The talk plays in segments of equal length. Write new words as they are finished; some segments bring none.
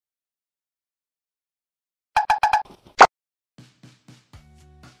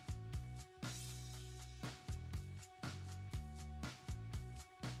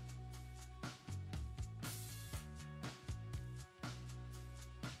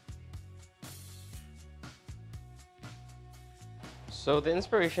So the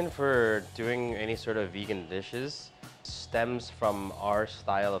inspiration for doing any sort of vegan dishes stems from our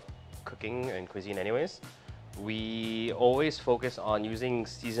style of cooking and cuisine anyways. We always focus on using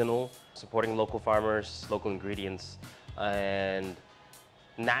seasonal, supporting local farmers, local ingredients, and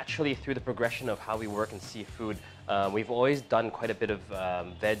naturally through the progression of how we work in seafood, we've always done quite a bit of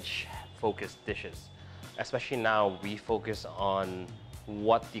veg-focused dishes. Especially now, we focus on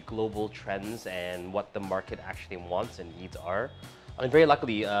what the global trends and what the market actually wants and needs are. And very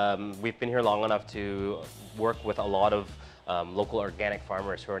luckily, we've been here long enough to work with a lot of local organic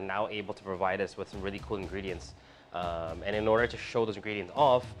farmers who are now able to provide us with some really cool ingredients. And in order to show those ingredients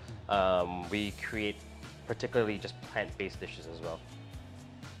off, we create particularly just plant-based dishes as well.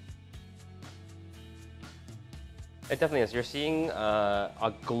 It definitely is. You're seeing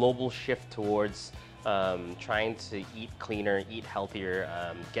a global shift towards trying to eat cleaner, eat healthier,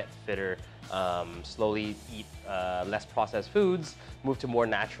 get fitter, slowly eat less processed foods, move to more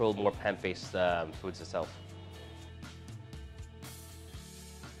natural, more plant-based foods itself.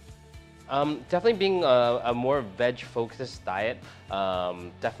 Definitely being a more veg-focused diet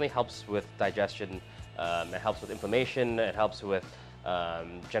definitely helps with digestion. It helps with inflammation. It helps with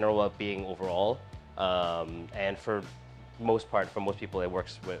general well-being overall. And for most part, for most people, it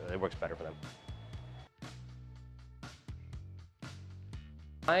works better for them.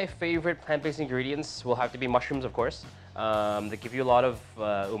 My favorite plant-based ingredients will have to be mushrooms, of course. They give you a lot of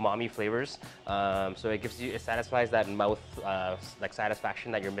umami flavors, so it satisfies that mouth like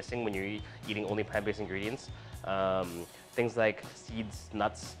satisfaction that you're missing when you're eating only plant-based ingredients. Things like seeds,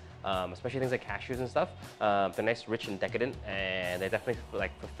 nuts, especially things like cashews and stuff. They're nice, rich, and decadent, and they definitely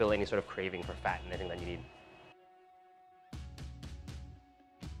like fulfill any sort of craving for fat and anything that you need.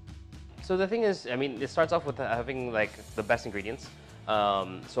 So the thing is, I mean, it starts off with having like the best ingredients.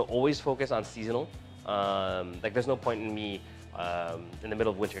 So always focus on seasonal. Like there's no point in me in the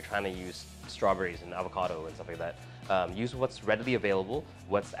middle of winter trying to use strawberries and avocado and stuff like that. Use what's readily available,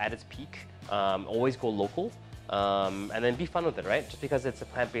 what's at its peak. Always go local. And then be fun with it, right? Just because it's a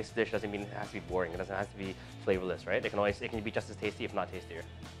plant-based dish doesn't mean it has to be boring. It doesn't have to be flavorless, right? It can be just as tasty, if not tastier.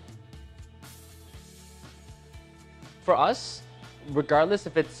 For us, regardless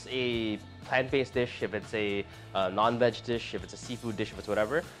if it's a plant-based dish, if it's a non-veg dish, if it's a seafood dish, if it's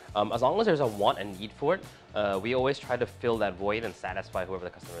whatever, as long as there's a want and need for it, we always try to fill that void and satisfy whoever the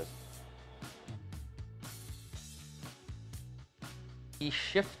customer is. The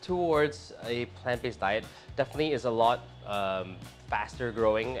shift towards a plant-based diet definitely is a lot faster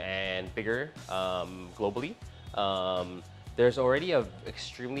growing and bigger globally. There's already an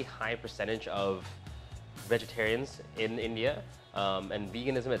extremely high percentage of vegetarians in India, and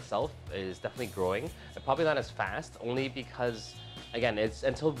veganism itself is definitely growing. Probably not as fast, only because, again, it's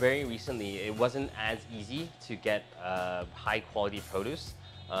until very recently, it wasn't as easy to get high quality produce.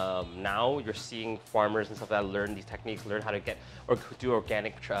 Now you're seeing farmers and stuff that learn these techniques, learn how to get or do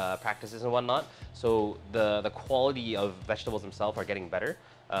organic practices and whatnot. So the quality of vegetables themselves are getting better.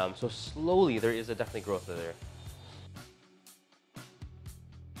 So slowly there is a definitely growth there.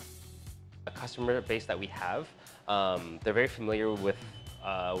 A customer base that we have, they're very familiar with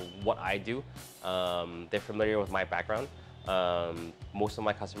what I do. They're familiar with my background. Most of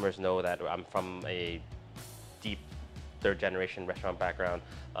my customers know that I'm from a deep third-generation restaurant background.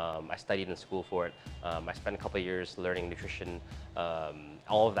 I studied in school for it. I spent a couple of years learning nutrition.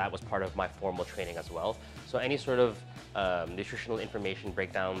 All of that was part of my formal training as well. So any sort of nutritional information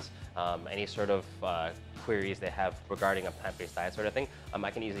breakdowns, any sort of queries they have regarding a plant-based diet sort of thing,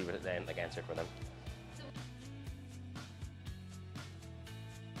 I can easily answer for them.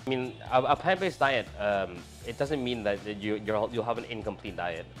 I mean, a plant-based diet, it doesn't mean that you'll have an incomplete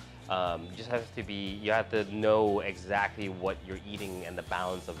diet. You just have to you have to know exactly what you're eating and the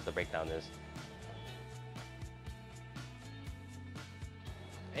balance of the breakdown is.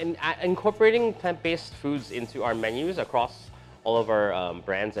 And incorporating plant-based foods into our menus across all of our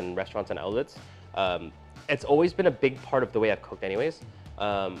brands and restaurants and outlets, it's always been a big part of the way I've cooked anyways.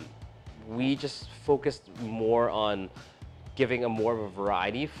 We just focused more on giving more of a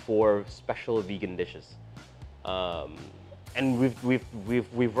variety for special vegan dishes. And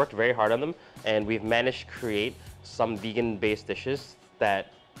we've worked very hard on them, and we've managed to create some vegan-based dishes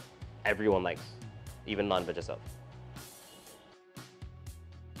that everyone likes, even non-veg itself.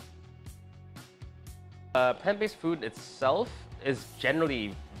 Plant-based food itself is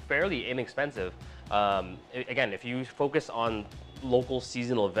generally fairly inexpensive. Again, if you focus on local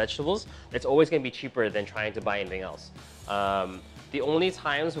seasonal vegetables, it's always going to be cheaper than trying to buy anything else. The only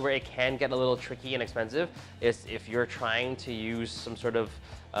times where it can get a little tricky and expensive is if you're trying to use some sort of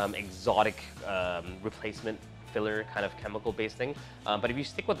exotic replacement filler kind of chemical-based thing. But if you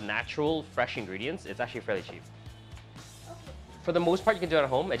stick with natural, fresh ingredients, it's actually fairly cheap. For the most part, you can do it at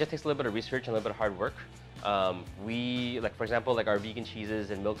home. It just takes a little bit of research and a little bit of hard work. Like for example, like our vegan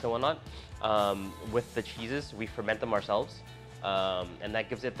cheeses and milks and whatnot, with the cheeses, we ferment them ourselves. And that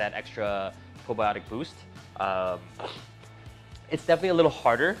gives it that extra probiotic boost. It's definitely a little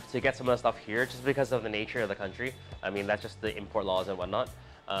harder to get some of the stuff here just because of the nature of the country. I mean, that's just the import laws and whatnot.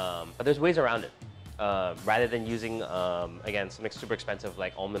 But there's ways around it. Rather than using, again, something super expensive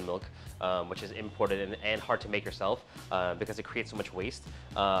like almond milk, which is imported and hard to make yourself because it creates so much waste,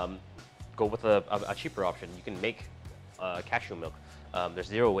 go with a cheaper option. You can make cashew milk. There's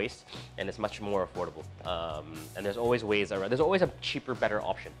zero waste and it's much more affordable. And there's always ways around. There's always a cheaper, better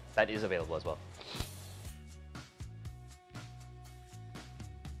option that is available as well.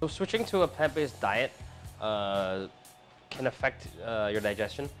 So switching to a plant-based diet can affect your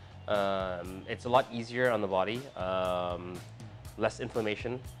digestion. It's a lot easier on the body, less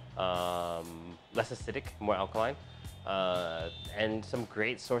inflammation, less acidic, more alkaline. And some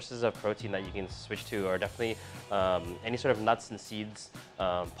great sources of protein that you can switch to are definitely any sort of nuts and seeds,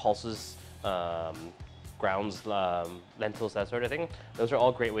 pulses, grounds, lentils, that sort of thing. Those are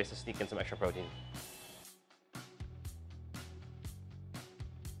all great ways to sneak in some extra protein.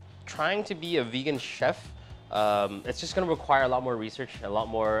 Trying to be a vegan chef, it's just going to require a lot more research, a lot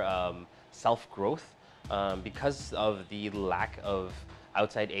more self-growth because of the lack of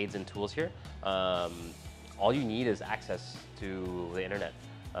outside aids and tools here. All you need is access to the internet.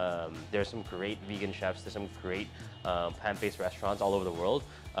 There's some great vegan chefs, there's some great plant-based restaurants all over the world.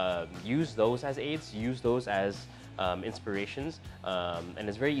 Use those as aids, use those as inspirations, and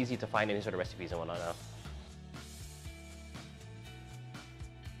it's very easy to find any sort of recipes and whatnot now.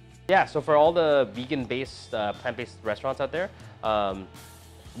 Yeah, so for all the vegan-based, plant-based restaurants out there,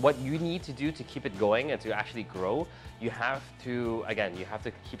 what you need to do to keep it going and to actually grow, you have to, again, you have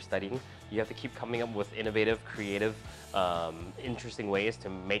to keep studying. You have to keep coming up with innovative, creative, interesting ways to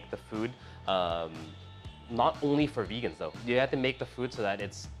make the food, not only for vegans though. You have to make the food so that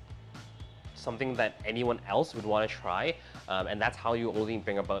it's something that anyone else would want to try, and that's how you only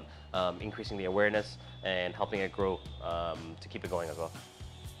bring about increasing the awareness and helping it grow to keep it going as well.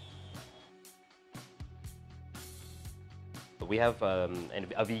 We have a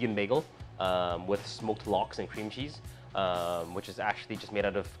vegan bagel with smoked lox and cream cheese, which is actually just made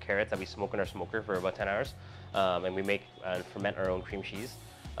out of carrots that we smoke in our smoker for about 10 hours. And we make and ferment our own cream cheese.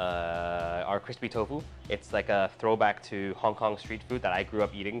 Our crispy tofu, it's like a throwback to Hong Kong street food that I grew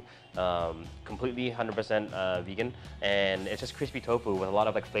up eating, completely 100% vegan. And it's just crispy tofu with a lot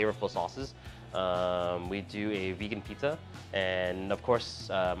of like flavorful sauces. We do a vegan pizza, and of course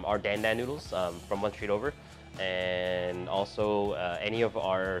our dan dan noodles from one street over. And also any of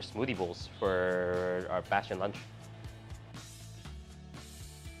our smoothie bowls for our bastion lunch.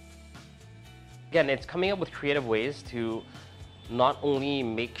 Again, it's coming up with creative ways to not only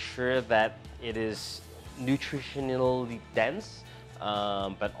make sure that it is nutritionally dense,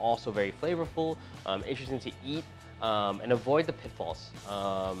 but also very flavorful, interesting to eat, and avoid the pitfalls.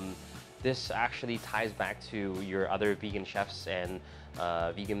 This actually ties back to your other vegan chefs and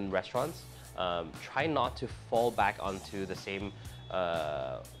vegan restaurants. Try not to fall back onto the same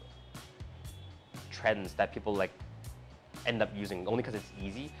trends that people like end up using only because it's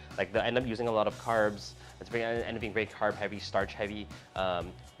easy. Like they'll end up using a lot of carbs. It's end up being very carb heavy, starch heavy.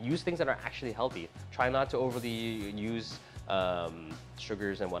 Use things that are actually healthy. Try not to overly use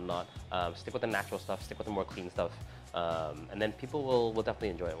sugars and whatnot. Stick with the natural stuff. Stick with the more clean stuff, and then people will definitely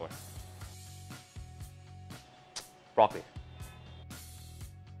enjoy it more. Broccoli.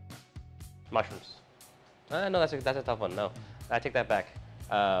 Mushrooms. No, that's a tough one. No, I take that back.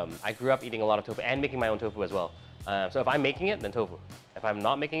 I grew up eating a lot of tofu and making my own tofu as well. So if I'm making it, then tofu. If I'm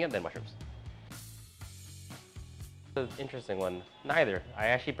not making it, then mushrooms. It's an interesting one. Neither. I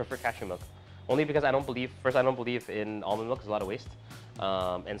actually prefer cashew milk. Only because I don't believe in almond milk. There's a lot of waste.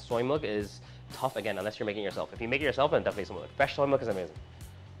 And soy milk is tough, again, unless you're making it yourself. If you make it yourself, then definitely soy milk. Fresh soy milk is amazing.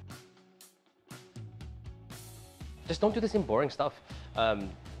 Just don't do the same boring stuff.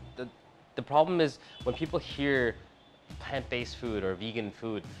 The problem is when people hear plant-based food or vegan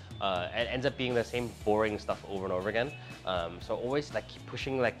food, it ends up being the same boring stuff over and over again. So always like keep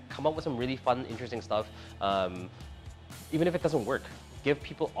pushing, like come up with some really fun, interesting stuff. Even if it doesn't work, give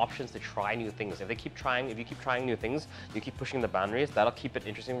people options to try new things. If you keep trying new things, you keep pushing the boundaries, that'll keep it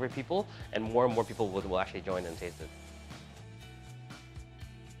interesting for people, and more people will actually join and taste it.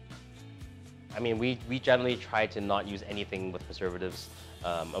 I mean, we generally try to not use anything with preservatives,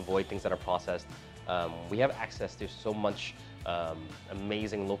 avoid things that are processed. We have access to so much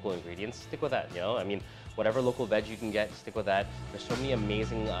amazing local ingredients. Stick with that, you know? I mean, whatever local veg you can get, stick with that. There's so many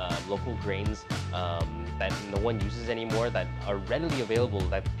amazing local grains that no one uses anymore that are readily available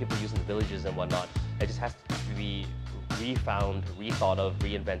that people use in the villages and whatnot. It just has to be refound, rethought of,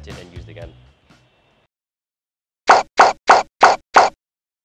 reinvented, and used again.